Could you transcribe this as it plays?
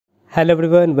Hello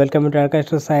everyone, welcome to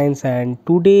Arka Science, and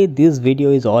today this video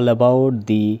is all about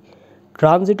the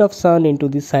transit of Sun into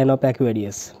the sign of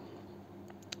Aquarius.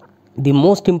 The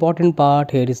most important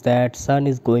part here is that Sun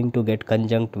is going to get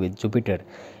conjunct with Jupiter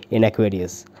in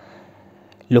Aquarius.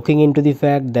 Looking into the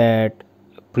fact that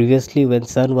previously when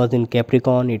Sun was in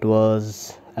Capricorn, it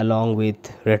was along with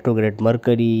retrograde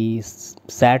Mercury,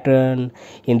 Saturn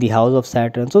in the house of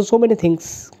Saturn. So many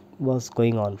things was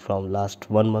going on from last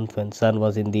 1 month when Sun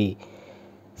was in the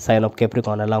sign of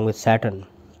Capricorn along with Saturn.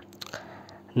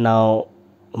 Now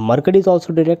Mercury is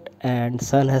also direct and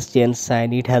Sun has changed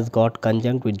sign. It has got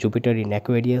conjunct with Jupiter in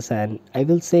Aquarius, and I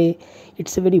will say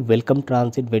it's a very welcome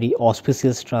transit, very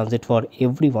auspicious transit for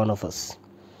every one of us.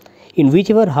 In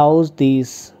whichever house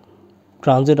this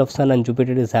transit of Sun and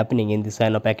Jupiter is happening in the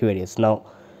sign of Aquarius. Now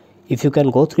if you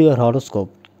can go through your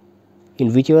horoscope,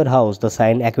 in whichever house the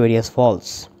sign Aquarius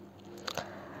falls,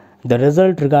 the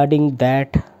result regarding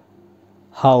that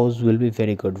house will be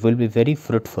very good, will be very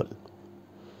fruitful.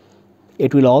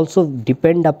 It will also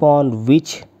depend upon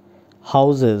which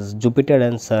houses Jupiter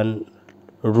and Sun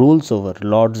rules over,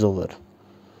 lords over.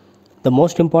 The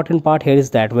most important part here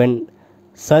is that when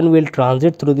Sun will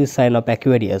transit through the sign of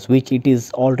Aquarius, which it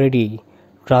is already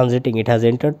transiting, it has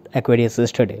entered Aquarius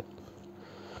yesterday.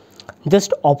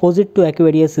 Just opposite to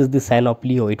Aquarius is the sign of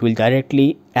Leo. It will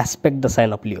directly aspect the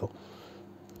sign of Leo.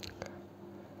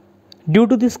 Due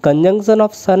to this conjunction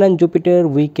of Sun and Jupiter,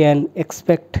 we can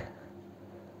expect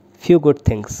few good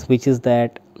things, which is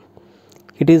that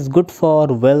it is good for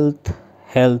wealth,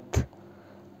 health,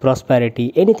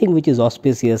 prosperity, anything which is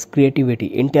auspicious,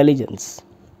 creativity, intelligence.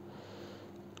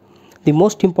 The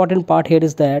most important part here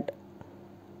is that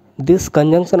this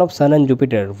conjunction of Sun and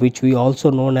Jupiter, which we also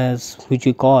known as, which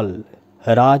we call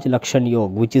Raj Lakshan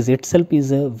Yoga, which is itself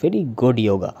is a very good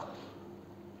yoga.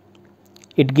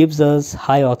 It gives us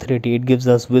high authority, it gives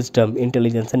us wisdom,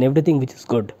 intelligence, and everything which is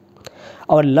good.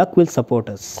 Our luck will support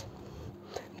us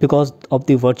because of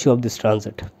the virtue of this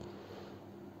transit.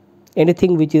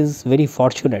 Anything which is very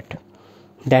fortunate,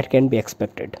 that can be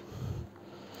expected.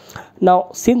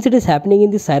 Now, since it is happening in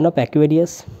the sign of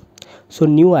Aquarius, so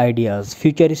new ideas,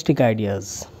 futuristic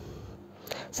ideas.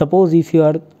 Suppose if you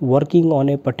are working on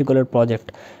a particular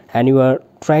project and you are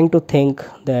trying to think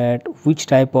that which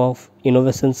type of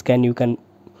innovations you can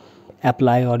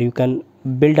apply or you can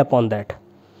build upon that,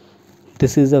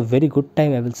 this is a very good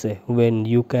time, I will say, when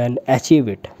you can achieve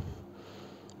it,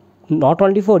 not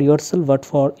only for yourself but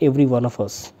for every one of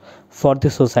us, for the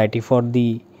society, for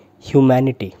the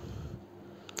humanity.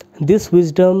 This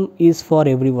wisdom is for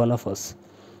every one of us.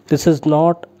 This is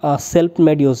not a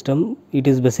self-made wisdom, it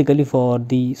is basically for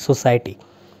the society.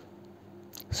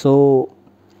 So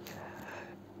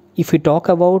if we talk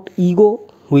about ego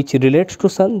which relates to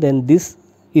Sun, then this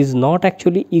is not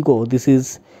actually ego, this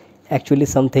is actually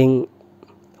something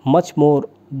much more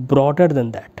broader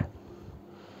than that.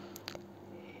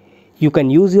 You can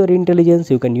use your intelligence,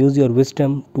 you can use your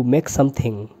wisdom to make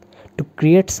something, to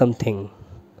create something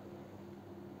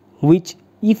which,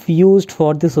 if used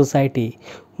for the society,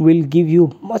 will give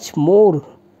you much more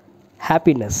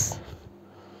happiness.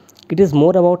 It is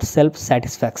more about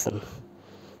self-satisfaction.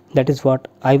 That is what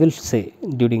I will say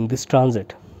during this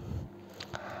transit.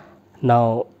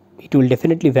 Now it will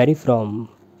definitely vary from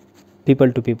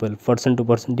people to people, person to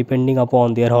person, depending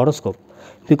upon their horoscope,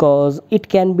 because it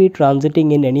can be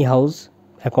transiting in any house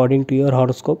according to your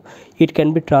horoscope. It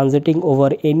can be transiting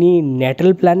over any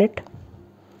natal planet.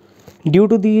 Due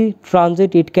to the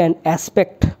transit, it can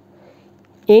aspect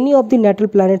any of the natal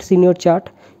planets in your chart.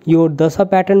 Your dasa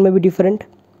pattern may be different.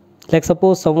 Like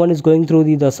suppose someone is going through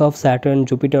the dasa of Saturn,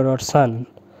 Jupiter or Sun,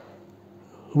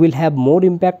 will have more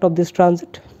impact of this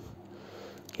transit.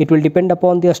 It will depend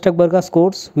upon the Ashtakvarga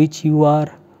scores which you are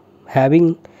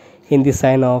having in the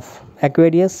sign of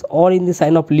Aquarius or in the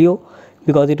sign of Leo,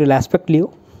 because it will aspect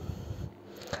Leo.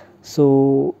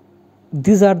 So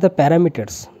these are the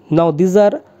parameters. Now these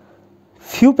are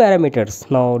few parameters.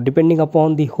 Now depending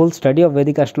upon the whole study of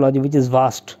Vedic astrology, which is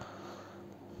vast,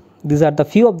 these are the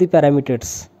few of the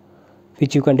parameters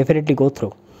which you can definitely go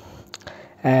through.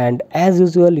 And as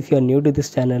usual, if you are new to this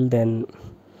channel, then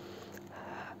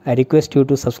I request you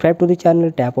to subscribe to the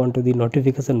channel, tap onto the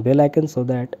notification bell icon so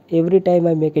that every time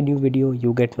I make a new video,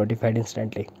 you get notified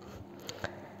instantly.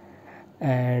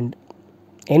 And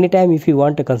anytime if you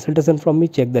want a consultation from me,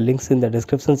 check the links in the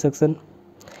description section.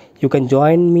 You can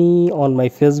join me on my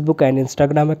Facebook and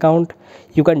Instagram account.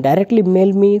 You can directly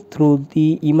mail me through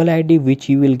the email ID which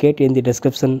you will get in the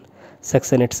description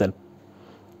section itself.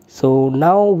 So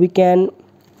now we can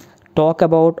talk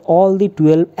about all the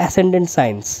 12 ascendant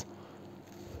signs.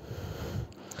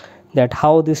 that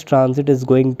how this transit is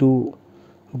going to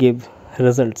give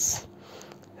results,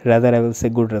 rather I will say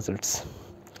good results.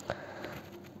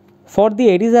 For the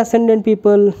Aries ascendant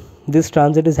people, this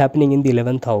transit is happening in the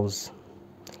 11th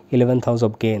house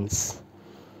of gains,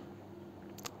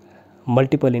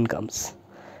 multiple incomes.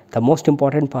 The most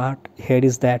important part here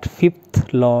is that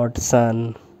 5th Lord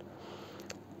Sun,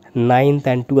 9th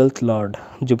and 12th Lord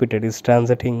Jupiter is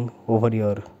transiting over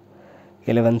your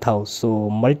 11th house, so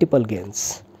multiple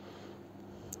gains.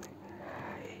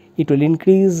 It will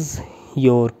increase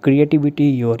your creativity,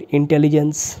 your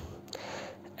intelligence,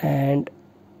 and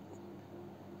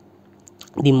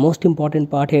the most important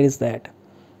part here is that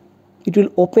it will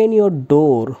open your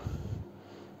door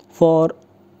for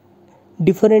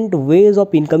different ways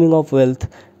of incoming of wealth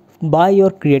by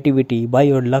your creativity, by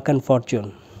your luck and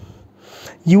fortune.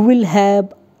 You will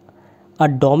have a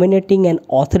dominating and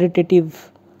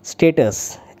authoritative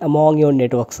status among your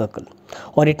network circle,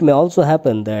 or it may also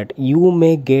happen that you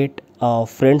may get a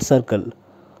friend circle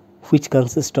which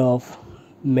consists of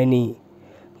many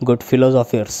good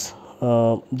philosophers,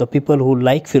 the people who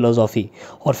like philosophy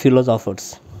or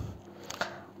philosophers,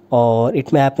 or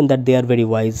it may happen that they are very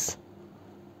wise.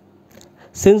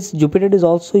 Since Jupiter is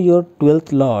also your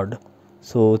 12th lord,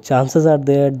 so chances are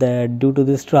there that due to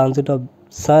this transit of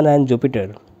Sun and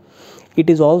Jupiter, it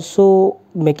is also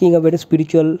making a very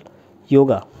spiritual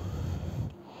yoga.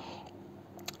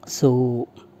 So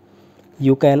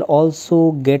you can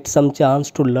also get some chance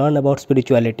to learn about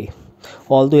spirituality.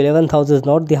 Although 11th house is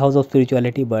not the house of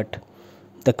spirituality, but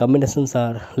the combinations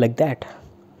are like that.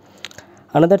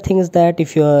 Another thing is that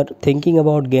if you are thinking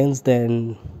about gains,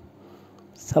 then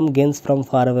some gains from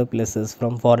faraway places,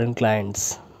 from foreign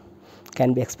clients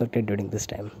can be expected during this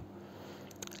time.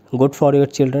 Good for your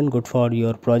children, good for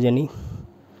your progeny,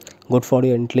 good for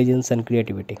your intelligence and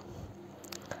creativity.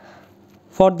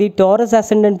 For the Taurus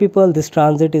ascendant people, this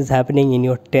transit is happening in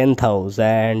your 10th house,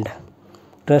 and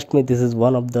trust me, this is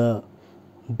one of the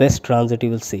best transit you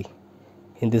will see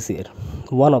in this year.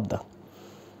 One of the,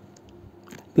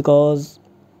 because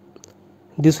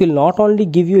this will not only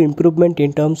give you improvement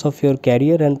in terms of your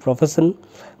career and profession,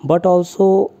 but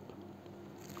also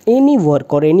any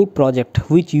work or any project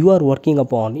which you are working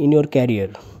upon in your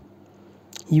career,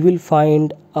 you will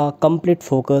find a complete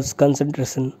focus,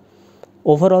 concentration.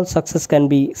 Overall success can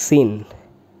be seen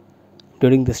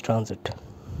during this transit.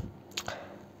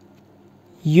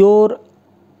 Your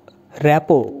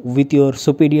rapport with your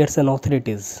superiors and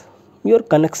authorities, your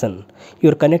connection,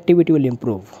 your connectivity will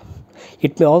improve.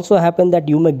 It may also happen that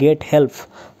you may get help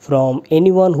from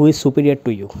anyone who is superior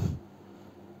to you.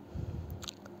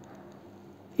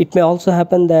 It may also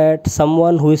happen that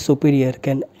someone who is superior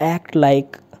can act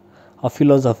like a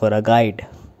philosopher, a guide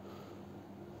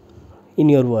in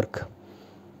your work.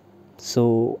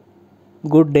 So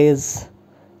good days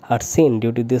are seen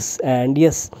due to this. And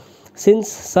yes,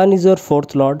 since Sun is your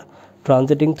 4th lord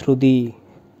transiting through the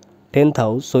 10th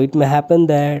house, so it may happen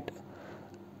that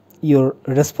your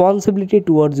responsibility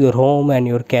towards your home and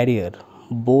your career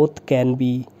both can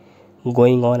be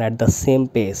going on at the same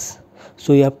pace.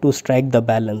 So you have to strike the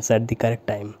balance at the correct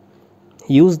time.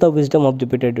 Use the wisdom of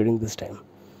Jupiter during this time.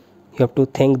 You have to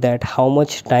think that how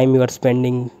much time you are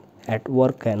spending at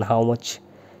work and how much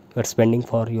you are spending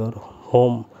for your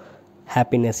home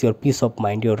happiness, your peace of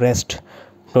mind, your rest.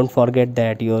 Don't forget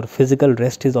that your physical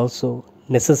rest is also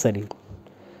necessary.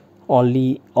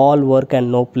 Only all work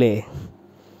and no play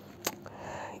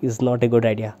is not a good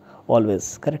idea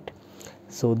always, correct?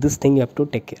 So this thing you have to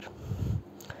take care.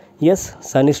 Yes,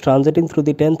 Sun is transiting through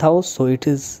the 10th house, so it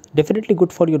is definitely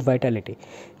good for your vitality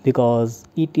because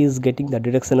it is getting the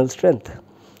directional strength.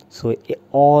 So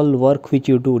all work which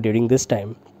you do during this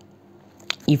time,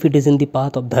 if it is in the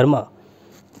path of dharma,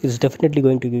 is definitely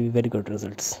going to give you very good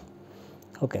results.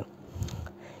 Okay,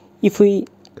 if we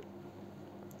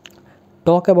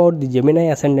talk about the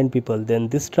Gemini ascendant people, then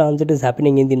this transit is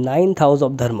happening in the 9th house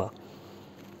of dharma.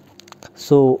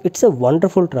 So it's a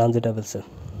wonderful transit, I will say.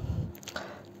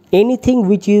 Anything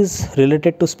which is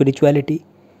related to spirituality,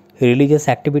 religious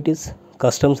activities,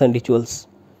 customs and rituals,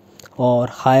 or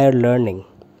higher learning.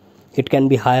 It can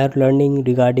be higher learning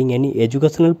regarding any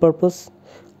educational purpose,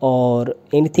 or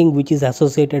anything which is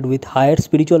associated with higher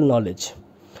spiritual knowledge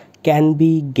can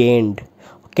be gained,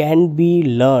 can be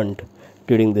learned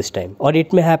during this time. Or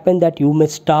it may happen that you may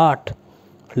start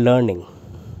learning,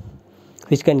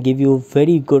 which can give you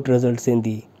very good results in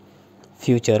the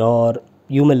future, or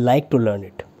you may like to learn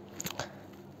it.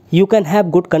 You can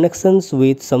have good connections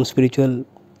with some spiritual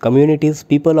communities,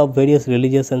 people of various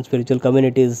religious and spiritual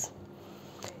communities.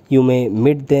 You may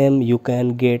meet them, you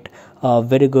can get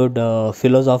very good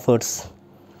philosophers,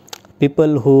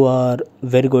 people who are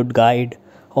very good guide,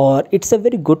 or it's a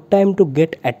very good time to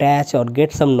get attached or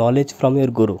get some knowledge from your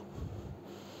guru,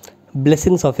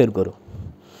 blessings of your guru.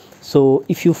 So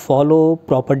if you follow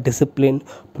proper discipline,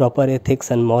 proper ethics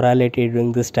and morality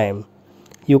during this time,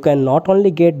 you can not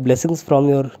only get blessings from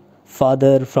your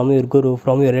father, from your guru,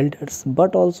 from your elders,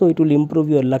 but also it will improve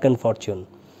your luck and fortune.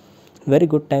 Very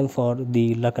good time for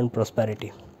the luck and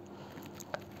prosperity.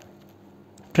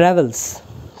 Travels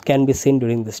can be seen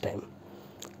during this time.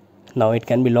 Now it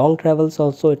can be long travels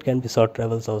also, it can be short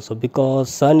travels also, because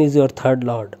sun is your third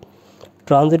lord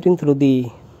transiting through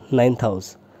the ninth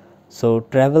house. So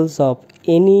travels of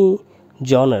any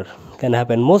genre can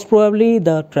happen. Most probably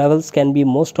the travels can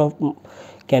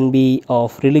be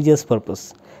of religious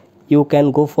purpose. You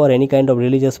can go for any kind of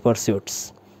religious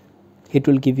pursuits. It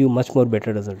will give you much more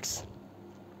better results.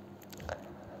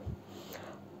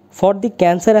 For the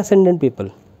Cancer ascendant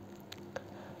people,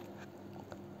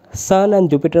 Sun and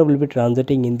Jupiter will be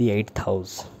transiting in the 8th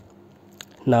house.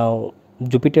 Now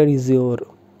Jupiter is your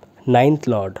 9th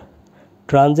lord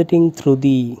transiting through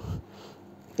the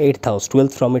 8th house,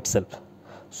 12th from itself.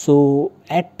 So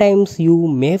at times you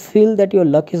may feel that your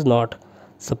luck is not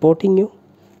supporting you,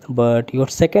 but your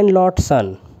second lord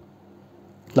Sun,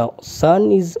 now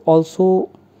Sun is also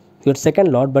your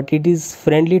second lord, but it is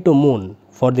friendly to Moon.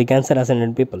 For the Cancer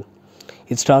ascendant people,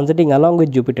 it's transiting along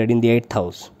with Jupiter in the 8th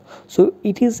house. So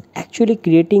it is actually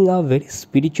creating a very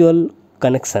spiritual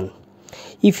connection.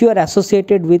 If you are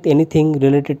associated with anything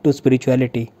related to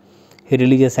spirituality,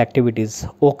 religious activities,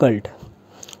 occult,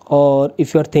 or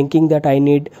if you are thinking that I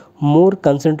need more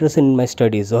concentration in my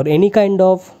studies, or any kind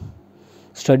of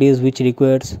studies which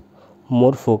requires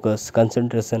more focus,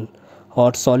 concentration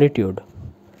or solitude,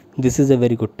 this is a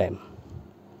very good time.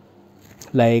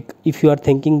 Like if you are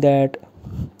thinking that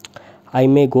I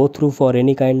may go through for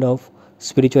any kind of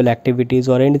spiritual activities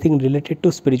or anything related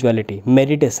to spirituality,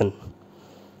 meditation,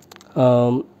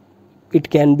 it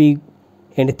can be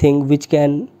anything which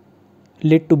can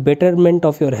lead to betterment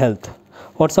of your health,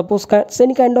 or suppose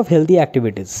any kind of healthy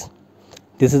activities,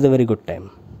 this is a very good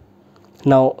time.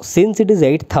 Now since it is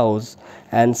 8th house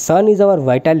and Sun is our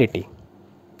vitality,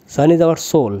 Sun is our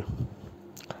soul,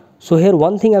 so here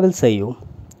one thing I will say you,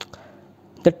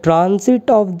 the transit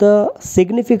of the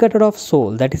significator of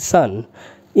soul, that is Sun,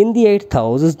 in the 8th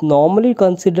house is normally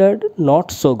considered not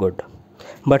so good.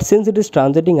 But since it is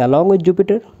transiting along with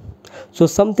Jupiter, so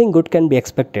something good can be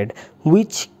expected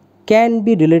which can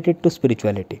be related to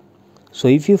spirituality. So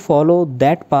if you follow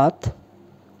that path,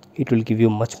 it will give you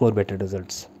much more better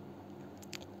results.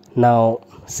 Now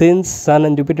since Sun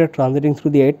and Jupiter transiting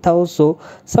through the 8th house, so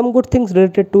some good things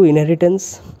related to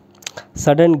inheritance,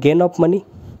 sudden gain of money,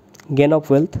 gain of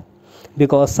wealth,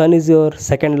 because Sun is your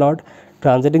second lord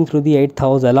transiting through the 8th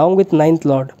house along with 9th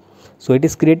lord, so it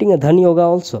is creating a dhan yoga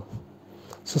also.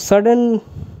 So sudden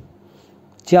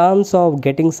chance of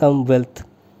getting some wealth,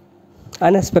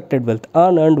 unexpected wealth,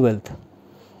 unearned wealth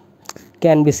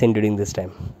can be seen during this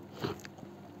time.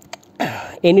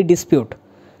 Any dispute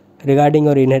regarding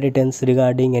your inheritance,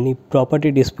 regarding any property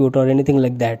dispute or anything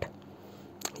like that,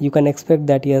 you can expect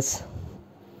that yes,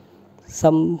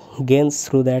 some gains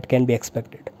through that can be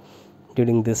expected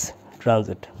during this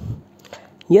transit.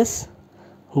 Yes,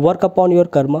 work upon your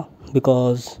karma,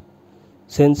 because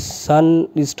since Sun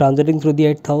is transiting through the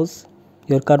 8th house,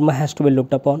 your karma has to be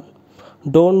looked upon.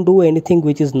 Don't do anything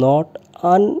which is not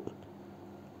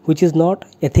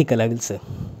ethical, I will say.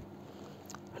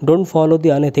 Don't follow the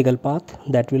unethical path,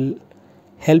 that will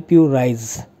help you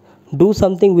rise. Do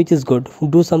something which is good,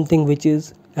 do something which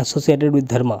is associated with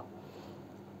dharma.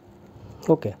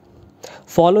 Okay,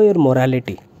 follow your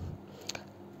morality.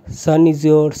 Sun is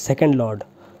your second lord,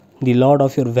 the lord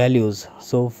of your values,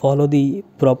 so follow the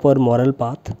proper moral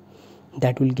path,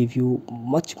 that will give you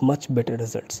much better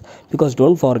results. Because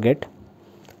don't forget,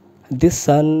 this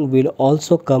Sun will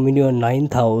also come in your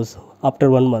 9th house after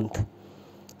 1 month.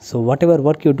 So whatever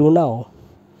work you do now,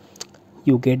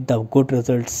 you get the good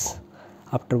results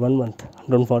after 1 month.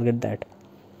 Don't forget that.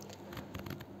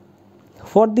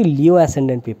 For the Leo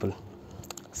ascendant people,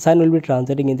 Sun will be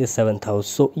transiting in the 7th house,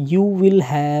 so you will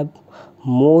have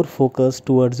more focus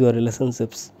towards your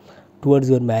relationships, towards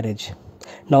your marriage.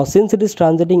 Now since it is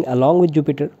transiting along with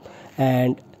Jupiter,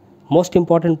 and most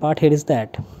important part here is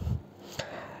that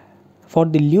for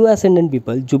the Leo ascendant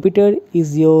people, Jupiter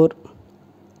is your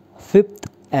 5th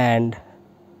and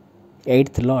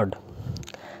 8th lord.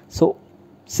 So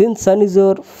since Sun is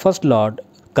your first lord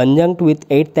conjunct with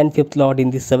 8th and 5th lord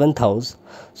in the 7th house,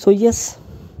 so yes,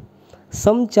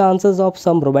 some chances of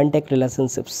some romantic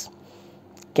relationships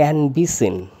can be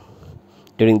seen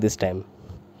during this time.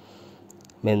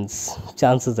 means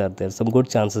chances are there, some good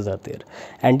chances are there.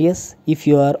 And yes, if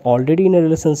you are already in a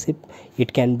relationship,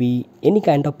 it can be any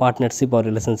kind of partnership or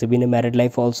relationship in a married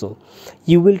life also,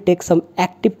 you will take some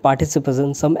active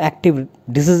participation, some active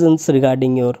decisions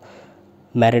regarding your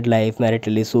married life,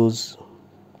 marital issues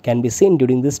can be seen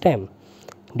during this time,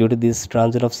 due to this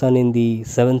transit of sun in the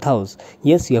 7th house.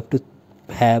 Yes, you have to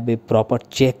have a proper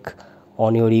check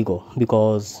on your ego,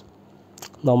 because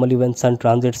normally when sun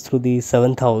transits through the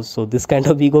 7th house, so this kind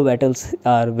of ego battles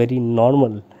are very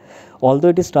normal. Although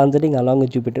it is transiting along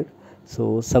with Jupiter,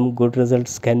 so some good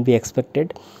results can be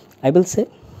expected. I will say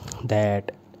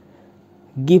that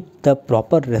give the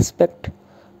proper respect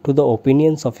to the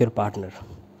opinions of your partner.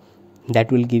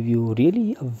 That will give you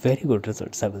really a very good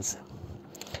results, I will say.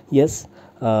 Yes,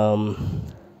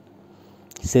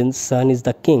 since sun is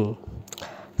the king,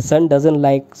 sun doesn't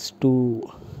likes to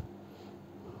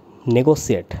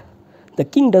negotiate. The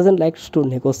king doesn't like to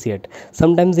negotiate.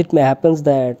 Sometimes it may happens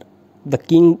that the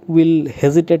king will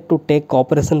hesitate to take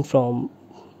cooperation from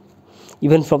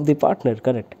even from the partner,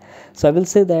 correct? So I will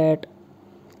say that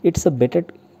it's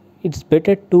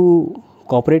better to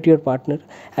cooperate your partner,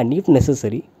 and if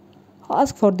necessary,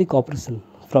 ask for the cooperation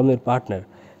from your partner.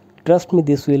 Trust me,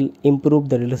 this will improve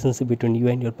the relationship between you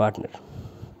and your partner,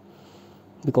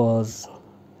 because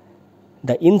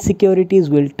the insecurities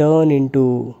will turn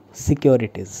into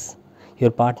securities.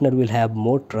 Your partner will have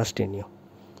more trust in you.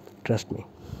 Trust me.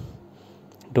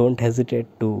 Don't hesitate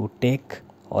to take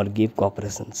or give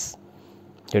cooperations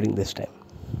during this time.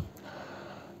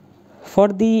 For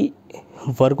the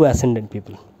Virgo ascendant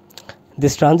people,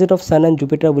 this transit of sun and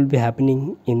Jupiter will be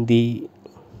happening in the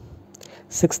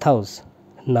 6th house.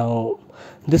 Now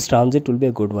this transit will be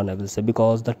a good one, I will say,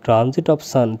 because the transit of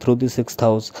sun through the 6th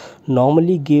house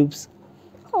normally gives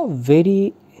a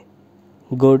very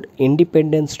good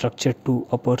independent structure to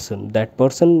a person. That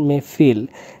person may feel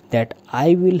that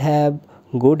I will have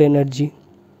good energy,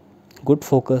 good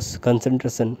focus,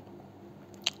 concentration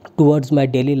towards my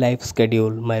daily life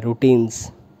schedule, my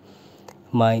routines,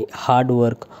 my hard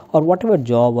work, or whatever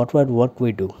job, whatever work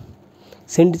we do.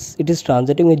 Since it is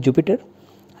transiting with Jupiter,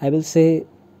 I will say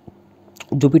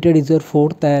Jupiter is your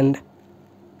 4th and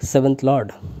 7th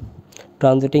lord,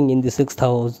 transiting in the 6th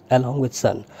house along with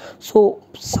sun. So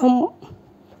some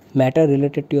matter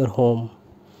related to your home,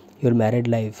 your married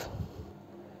life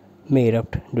may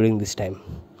erupt during this time,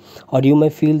 or you may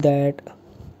feel that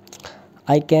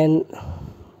I can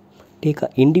take an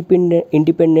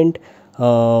independent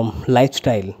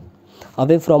lifestyle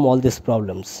away from all these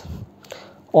problems.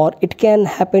 Or it can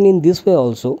happen in this way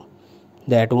also,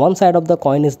 that one side of the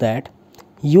coin is that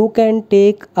you can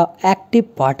take a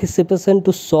active participation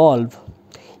to solve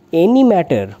any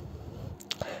matter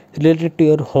related to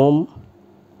your home,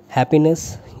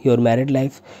 happiness, your married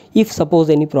life. If suppose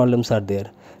any problems are there,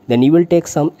 then you will take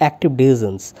some active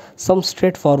decisions, some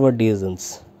straightforward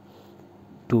decisions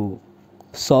to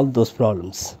solve those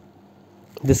problems.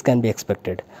 This can be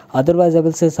expected. Otherwise, I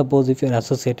will say, suppose if you are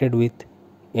associated with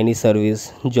any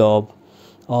service, job,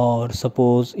 or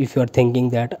suppose if you are thinking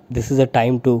that this is a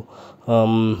time to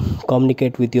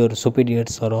communicate with your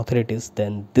superiors or authorities,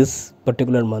 then this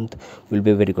particular month will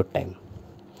be a very good time.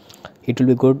 It will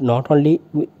be good not only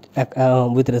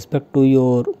with respect to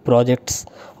your projects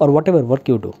or whatever work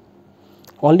you do.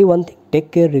 Only one thing,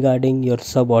 take care regarding your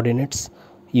subordinates,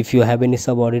 if you have any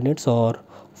subordinates, or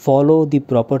follow the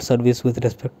proper service with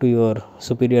respect to your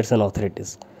superiors and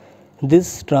authorities.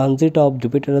 This transit of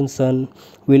Jupiter and Sun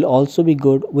will also be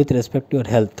good with respect to your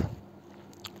health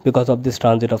because of this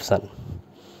transit of Sun.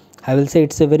 I will say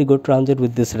it's a very good transit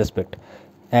with this respect.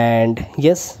 And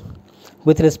yes,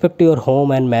 with respect to your home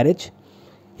and marriage,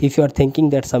 if you are thinking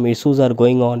that some issues are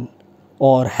going on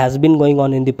or has been going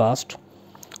on in the past,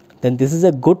 then this is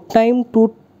a good time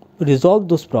to resolve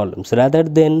those problems rather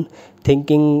than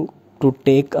thinking to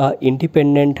take a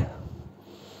independent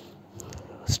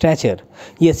stature.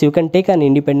 Yes, you can take an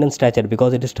independent stature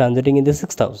because it is transiting in the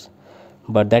 6th house,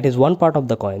 but that is one part of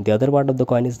the coin. The other part of the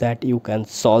coin is that you can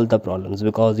solve the problems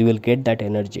because you will get that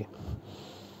energy,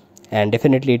 and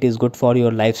definitely it is good for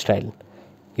your lifestyle,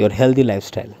 your healthy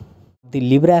lifestyle. The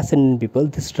Libra ascendant people,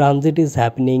 this transit is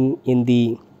happening in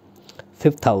the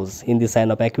 5th house in the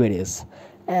sign of Aquarius,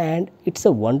 and it's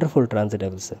a wonderful transit, I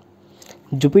will say.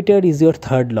 Jupiter is your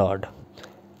 3rd lord.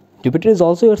 Jupiter is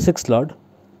also your 6th lord,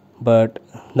 but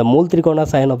the Mool Trikona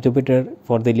sign of Jupiter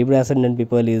for the Libra ascendant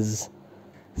people is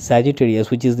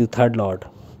Sagittarius, which is the 3rd lord,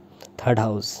 3rd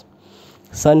house.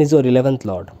 Sun is your 11th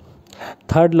lord.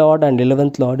 3rd lord and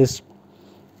 11th lord is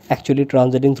actually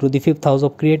transiting through the 5th house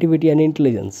of creativity and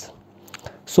intelligence.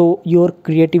 So your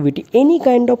creativity, any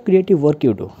kind of creative work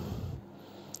you do,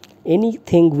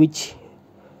 anything which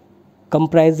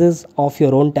comprises of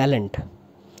your own talent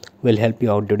will help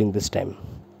you out during this time.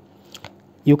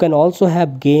 You can also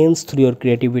have gains through your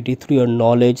creativity, through your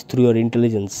knowledge, through your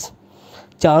intelligence.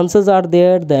 Chances are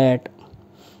there that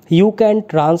you can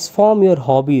transform your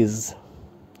hobbies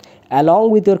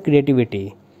along with your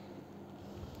creativity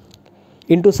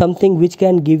into something which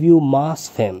can give you mass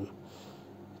fame.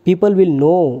 People will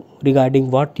know regarding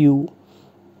what you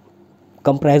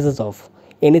comprises of,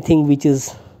 anything which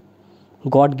is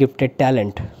God gifted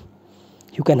talent.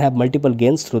 You can have multiple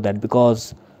gains through that,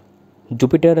 because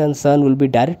Jupiter and Sun will be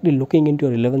directly looking into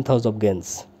your 11th house of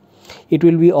gains. It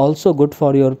will be also good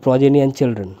for your progeny and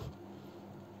children.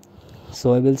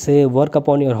 So I will say, work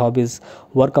upon your hobbies,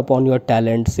 work upon your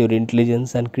talents, your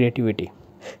intelligence and creativity.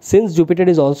 Since Jupiter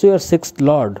is also your 6th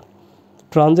lord,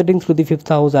 transiting through the 5th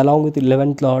house along with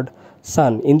 11th lord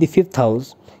Sun in the 5th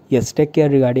house, yes, take care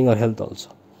regarding your health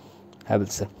also, I will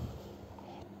say.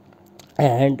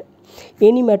 And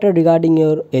any matter regarding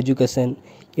your education,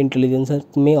 intelligence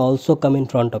may also come in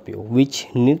front of you, which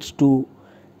needs to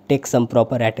take some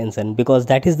proper attention, because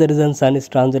that is the reason Sun is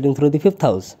transiting through the 5th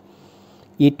house.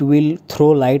 It will throw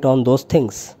light on those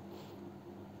things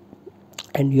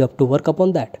and you have to work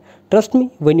upon that. Trust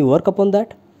me, when you work upon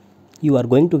that, you are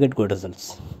going to get good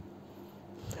results,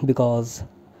 because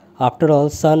after all,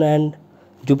 Sun and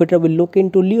Jupiter will look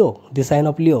into Leo, the sign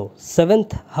of Leo,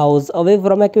 7th house away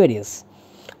from Aquarius,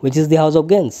 which is the house of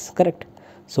gains, correct?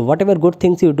 So whatever good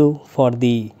things you do for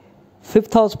the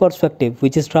 5th house perspective,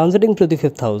 which is transiting through the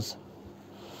 5th house,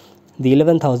 the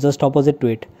 11th house just opposite to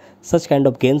it, such kind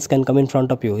of gains can come in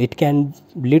front of you. It can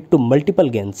lead to multiple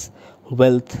gains,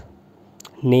 wealth,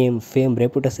 name, fame,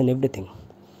 reputation, everything,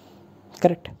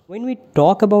 correct? When we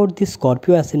talk about the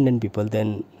Scorpio ascendant people,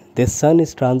 then the Sun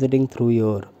is transiting through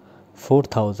your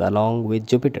 4th house along with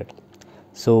Jupiter.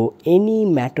 So any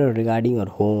matter regarding your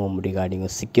home, regarding your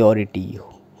security,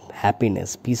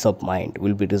 happiness, peace of mind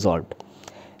will be resolved.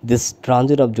 This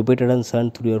transit of Jupiter and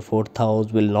Sun through your 4th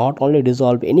house will not only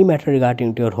resolve any matter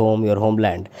regarding to your home, your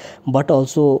homeland, but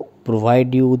also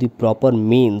provide you the proper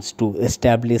means to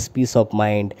establish peace of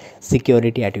mind,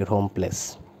 security at your home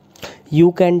place.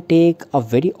 You can take a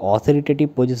very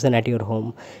authoritative position at your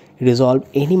home, resolve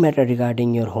any matter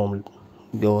regarding your home,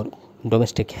 your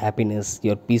domestic happiness,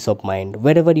 your peace of mind,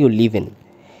 wherever you live in.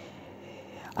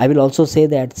 I will also say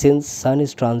that since Sun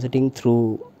is transiting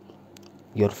through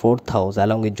your 4th house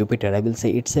along with Jupiter, I will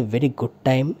say it's a very good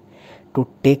time to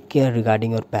take care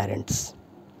regarding your parents.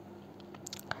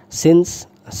 Since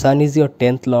Sun is your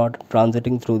 10th lord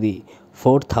transiting through the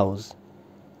 4th house,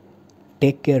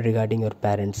 take care regarding your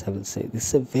parents. I will say this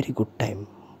is a very good time.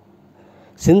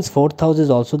 Since 4th house is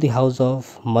also the house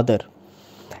of mother,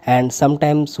 and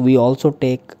sometimes we also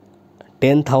take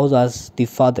 10th house as the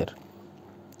father.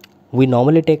 We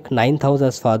normally take 9th house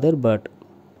as father, but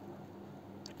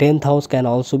 10th house can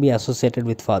also be associated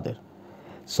with father.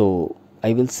 So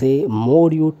I will say,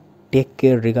 more you take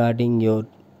care regarding your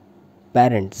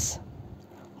parents,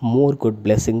 more good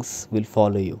blessings will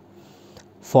follow you.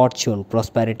 Fortune,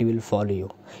 prosperity will follow you.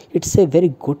 It's a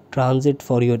very good transit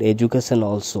for your education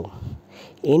also.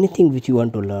 Anything which you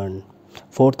want to learn.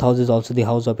 4th house is also the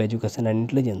house of education and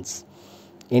intelligence.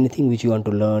 Anything which you want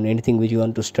to learn, anything which you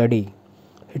want to study,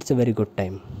 it's a very good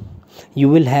time. You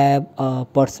will have a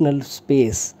personal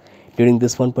space during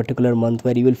this one particular month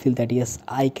where you will feel that yes,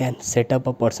 I can set up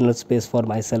a personal space for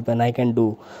myself and I can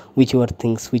do whichever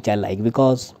things which I like.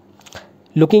 Because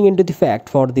looking into the fact,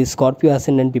 for the Scorpio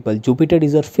ascendant people, Jupiter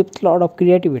is your 5th lord of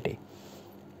creativity,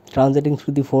 transiting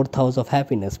through the 4th house of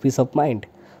happiness, peace of mind.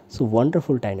 So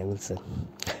wonderful time, I will say.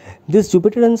 This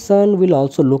Jupiter and Sun will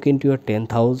also look into your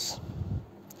 10th house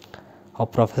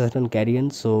of profession and career.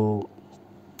 So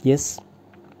yes,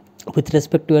 with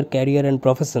respect to your career and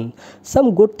profession,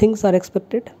 some good things are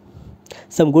expected.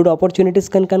 Some good opportunities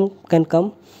can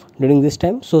come during this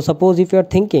time. So suppose if you are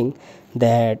thinking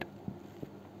that,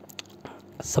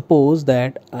 suppose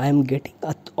that I am getting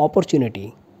an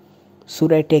opportunity,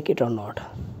 should I take it or not?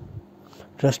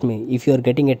 Trust me, if you are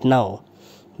getting it now,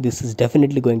 this is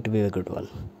definitely going to be a good one.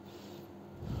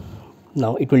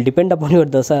 Now it will depend upon your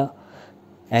dasa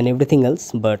and everything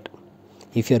else, but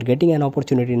if you are getting an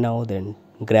opportunity now, then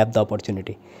grab the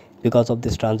opportunity, because of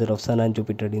this transit of Sun and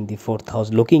Jupiter in the 4th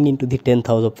house looking into the 10th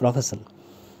house of profession.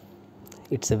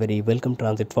 It's a very welcome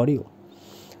transit for you.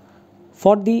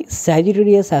 For the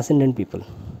Sagittarius ascendant people,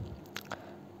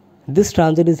 this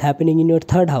transit is happening in your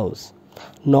 3rd house.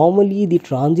 Normally the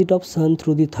transit of Sun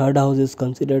through the 3rd house is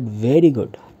considered very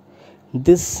good.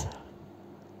 This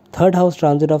 3rd house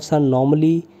transit of Sun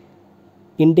normally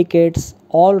indicates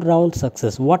all round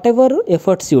success. Whatever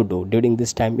efforts you do during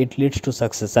this time, it leads to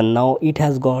success. And now it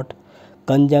has got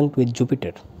conjunct with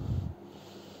Jupiter,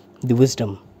 the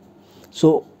wisdom.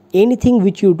 So anything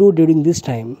which you do during this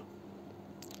time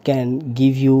can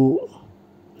give you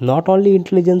not only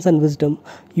intelligence and wisdom,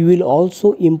 you will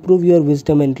also improve your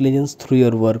wisdom and intelligence through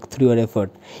your work, through your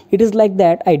effort. It is like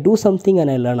that, I do something and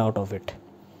I learn out of it.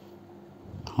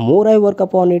 More I work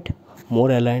upon it,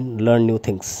 more I learn new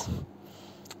things.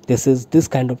 This is this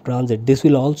kind of transit. This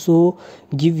will also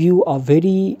give you a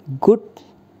very good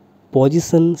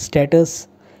position, status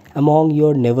among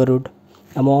your neighborhood,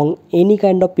 among any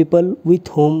kind of people with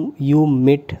whom you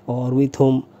meet or with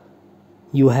whom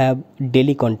you have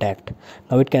daily contact.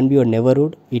 Now it can be your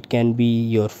neighborhood, it can be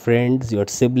your friends, your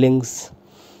siblings,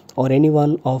 or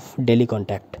anyone of daily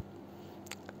contact.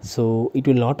 So it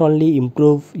will not only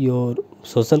improve your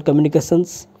social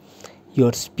communications,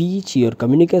 your speech, your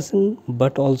communication,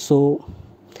 but also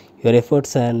your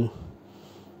efforts and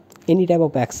any type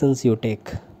of actions you take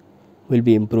will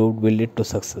be improved, will lead to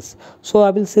success. So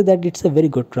I will say that it's a very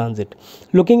good transit.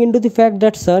 Looking into the fact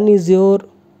that Sun is your,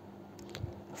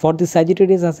 for the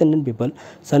Sagittarius ascendant people,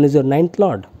 Sun is your ninth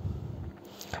lord.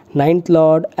 Ninth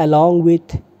lord along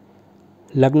with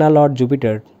Lagna lord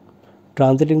Jupiter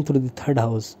transiting through the third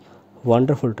house.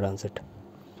 Wonderful transit.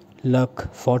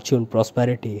 Luck, fortune,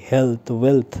 prosperity, health,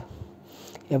 wealth,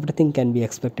 everything can be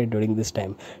expected during this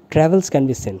time. Travels can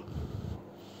be seen.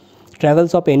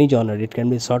 Travels of any genre. It can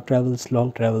be short travels,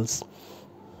 long travels.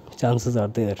 Chances are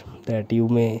there that you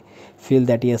may feel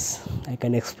that yes, I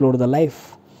can explore the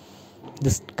life.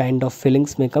 This kind of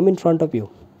feelings may come in front of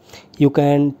you. You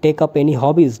can take up any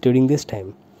hobbies during this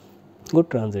time.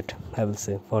 Good transit, I will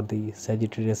say, for the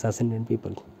Sagittarius ascendant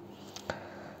people.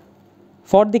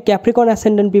 For the Capricorn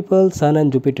ascendant people, Sun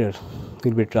and Jupiter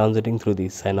will be transiting through the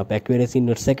sign of Aquarius in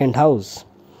your second house.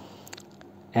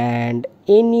 And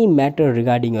any matter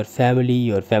regarding your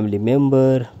family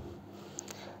member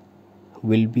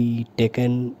will be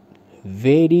taken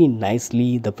very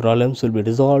nicely. The problems will be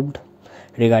resolved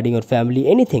regarding your family.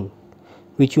 Anything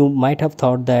which you might have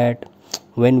thought that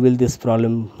when will this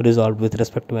problem resolve with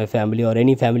respect to my family or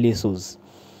any family issues,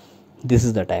 this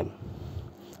is the time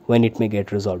when it may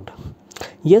get resolved.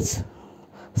 Yes,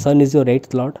 Sun is your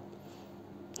 8th lord.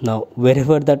 Now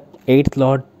wherever that 8th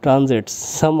lord transits,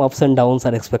 some ups and downs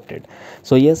are expected.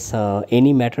 So yes,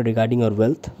 any matter regarding your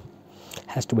wealth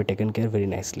has to be taken care very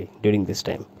nicely during this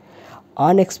time.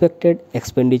 Unexpected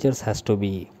expenditures has to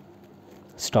be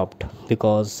stopped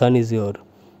because Sun is your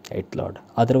 8th lord.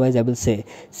 Otherwise I will say,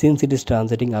 since it is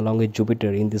transiting along with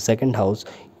Jupiter in the second house,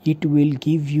 it will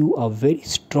give you a very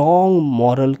strong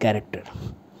moral character.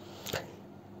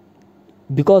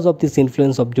 Because of this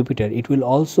influence of Jupiter, it will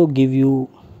also give you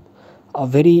a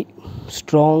very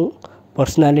strong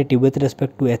personality with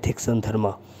respect to ethics and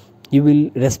dharma. You will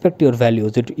respect your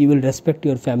values, you will respect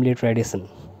your family tradition.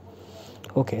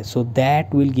 Okay, so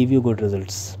that will give you good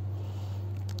results.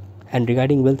 And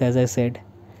regarding wealth, as I said,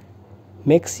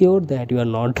 make sure that you are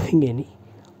not doing any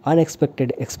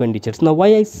unexpected expenditures. Now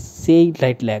why I say it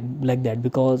like that,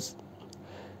 because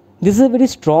this is a very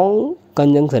strong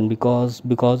conjunction because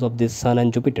of this Sun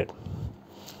and Jupiter.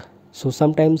 So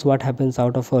sometimes what happens,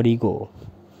 out of our ego,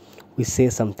 we say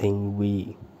something,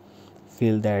 we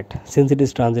feel that since it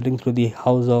is transiting through the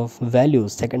house of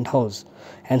values, second house,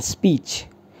 and speech,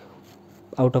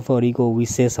 out of our ego we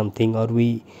say something, or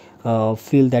we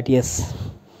feel that yes,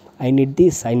 I need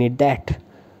this, I need that,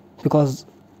 because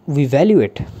we value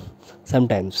it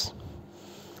sometimes.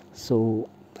 So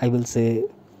I will say,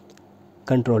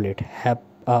 control it, have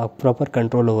proper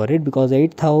control over it, because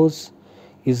 8th house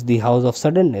is the house of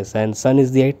suddenness and Sun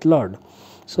is the 8th lord.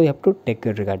 So you have to take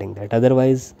care regarding that.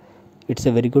 Otherwise it's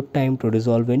a very good time to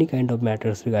resolve any kind of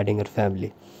matters regarding your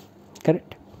family.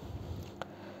 Correct?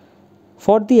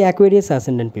 For the Aquarius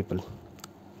ascendant people,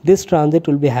 this transit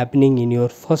will be happening in your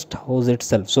first house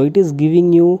itself. So it is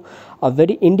giving you a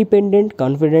very independent,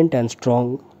 confident and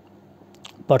strong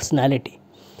personality,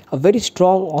 a very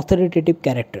strong authoritative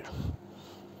character.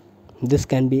 This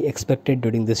can be expected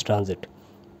during this transit.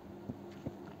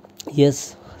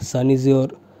 Yes, Sun is your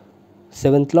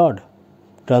 7th lord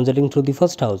transiting through the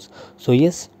first house. So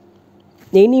yes,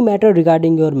 any matter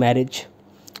regarding your marriage,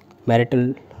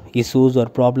 marital issues or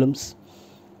problems,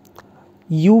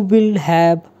 you will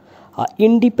have an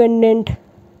independent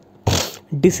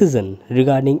decision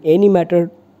regarding any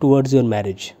matter towards your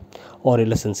marriage or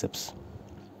relationships.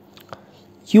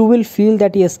 You will feel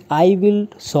that yes, I will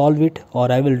solve it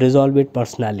or I will resolve it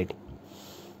personally.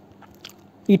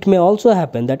 It may also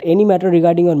happen that any matter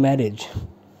regarding your marriage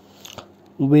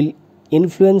will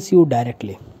influence you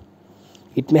directly.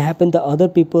 It may happen the other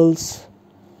people's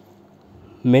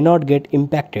may not get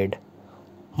impacted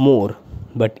more,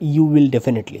 but you will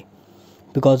definitely,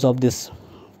 because of this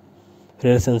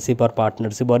relationship or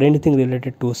partnership or anything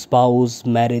related to spouse,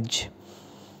 marriage,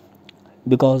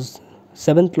 because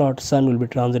 7th Lord Sun will be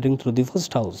transiting through the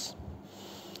first house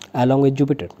along with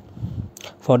Jupiter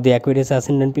for the Aquarius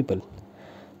Ascendant people.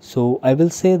 So I will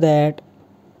say that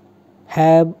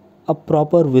have a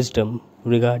proper wisdom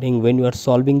regarding when you are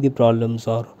solving the problems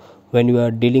or when you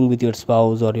are dealing with your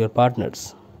spouse or your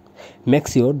partners. Make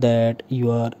sure that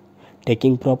you are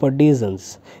taking proper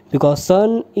decisions, because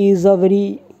Sun is a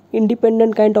very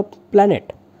independent kind of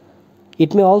planet.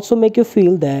 It may also make you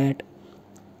feel that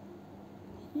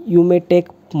you may take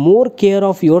more care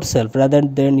of yourself rather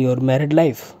than your married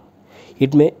life.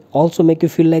 It may also make you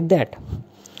feel like that.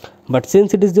 But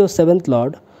since it is your 7th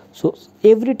Lord, so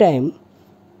every time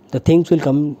the things will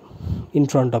come in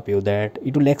front of you, that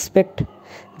it will expect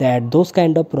that those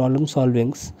kind of problem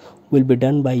solvings will be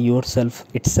done by yourself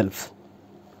itself.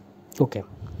 Okay,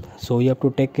 so you have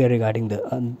to take care regarding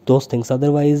those things.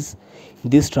 Otherwise,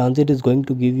 this transit is going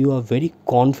to give you a very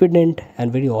confident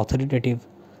and very authoritative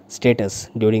status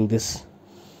during this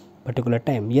particular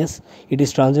time. Yes, it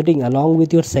is transiting along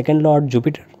with your 2nd Lord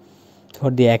Jupiter for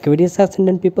the Aquarius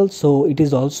Ascendant people, so it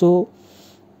is also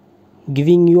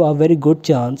giving you a very good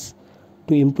chance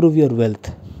to improve your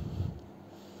wealth,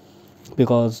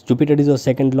 because Jupiter is your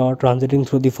 2nd Lord transiting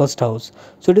through the first house,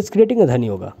 so it is creating a Dhan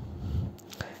Yoga,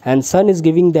 and Sun is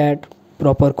giving that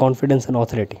proper confidence and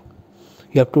authority.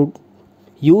 You have to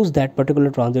use that particular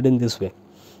transit in this way,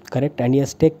 correct? And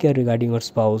yes, take care regarding your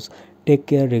spouse, take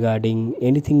care regarding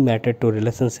anything matter to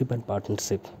relationship and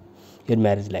partnership, your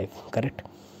marriage life, correct?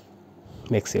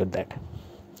 Make sure that.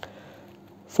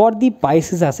 For the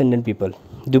Pisces Ascendant people,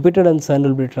 Jupiter and Sun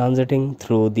will be transiting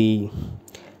through the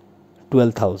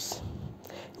 12th house.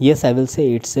 Yes, I will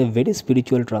say it's a very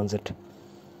spiritual transit,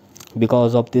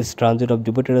 because of this transit of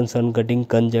Jupiter and Sun getting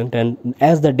conjunct, and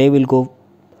as the day will go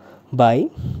by,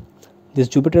 this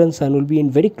Jupiter and Sun will be in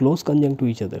very close conjunction to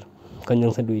each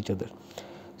other.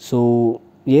 So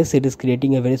yes, it is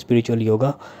creating a very spiritual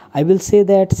yoga. I will say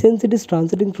that since it is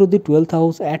transiting through the 12th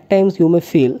house, at times you may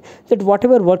feel that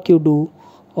whatever work you do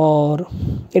or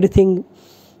anything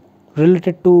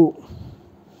related to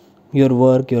your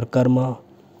work, your karma,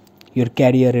 your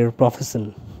career, your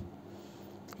profession,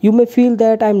 you may feel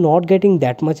that I'm not getting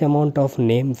that much amount of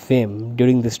fame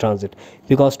during this transit,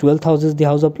 because 12th house is the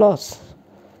house of loss.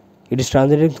 It is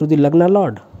transiting through the Lagna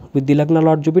Lord, with the Lagna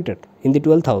Lord Jupiter in the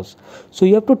 12th house. So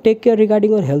you have to take care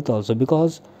regarding your health also,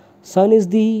 because Sun is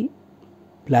the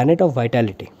planet of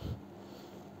vitality.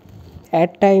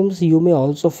 At times you may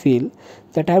also feel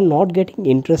that I am not getting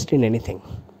interest in anything.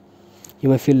 You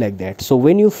may feel like that. So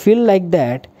when you feel like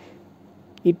that,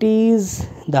 it is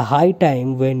the high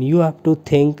time when you have to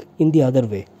think in the other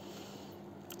way,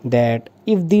 that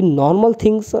if the normal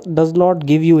things does not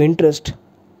give you interest,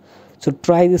 so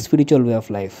try the spiritual way of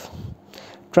life.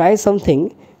 Try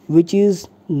something which is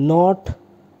not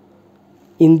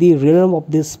in the realm of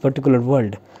this particular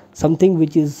world, something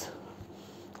which is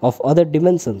of other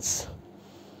dimensions.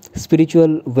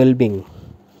 Spiritual well-being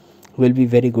will be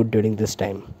very good during this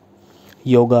time.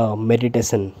 Yoga,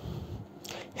 meditation,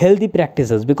 healthy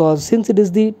practices, because since it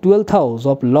is the 12th house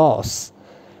of loss,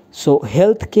 so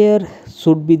health care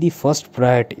should be the first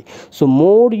priority. So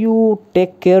more you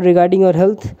take care regarding your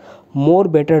health, more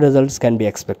better results can be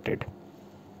expected.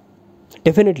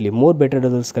 Definitely more better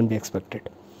results can be expected.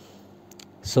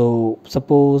 So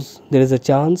suppose there is a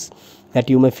chance that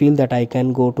you may feel that I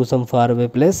can go to some faraway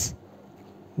place,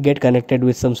 get connected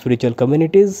with some spiritual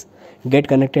communities, get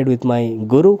connected with my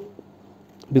guru,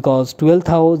 because 12th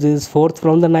house is 4th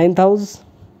from the 9th house.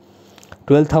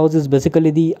 12th house is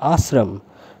basically the ashram,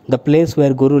 the place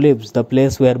where guru lives, the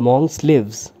place where monks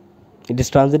lives. It is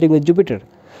transiting with Jupiter.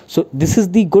 So this is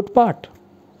the good part.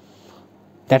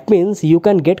 That means you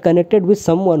can get connected with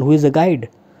someone who is a guide,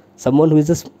 someone who is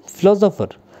a philosopher,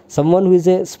 someone who is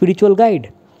a spiritual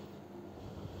guide,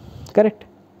 correct?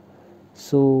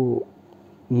 So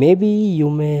maybe you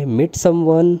may meet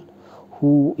someone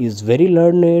who is very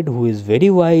learned, who is very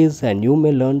wise, and you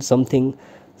may learn something,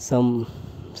 some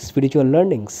spiritual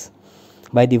learnings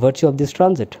by the virtue of this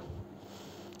transit.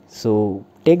 So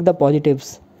take the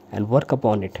positives and work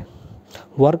upon it.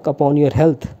 Work upon your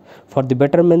health for the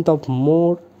betterment of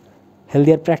more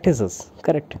healthier practices,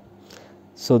 correct?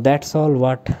 So that's all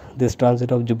what this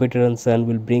transit of Jupiter and Sun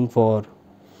will bring for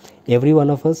every one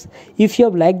of us. If you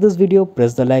have liked this video,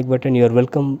 press the like button. You are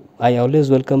welcome. I always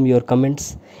welcome your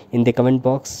comments in the comment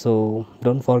box, so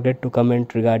don't forget to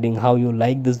comment regarding how you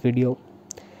like this video.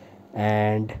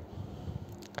 And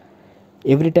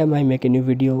every time I make a new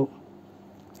video.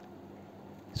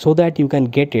 So that you can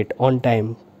get it on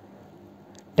time,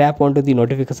 tap onto the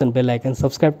notification bell icon,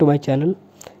 subscribe to my channel,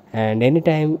 and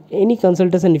anytime any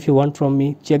consultation if you want from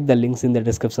me, check the links in the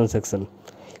description section.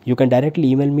 You can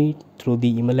directly email me through the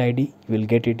email ID, you will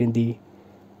get it in the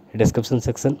description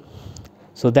section.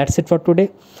 So that's it for today.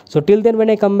 So till then, when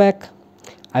I come back,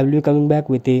 I will be coming back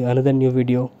with another new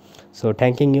video. So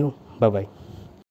thanking you. Bye bye.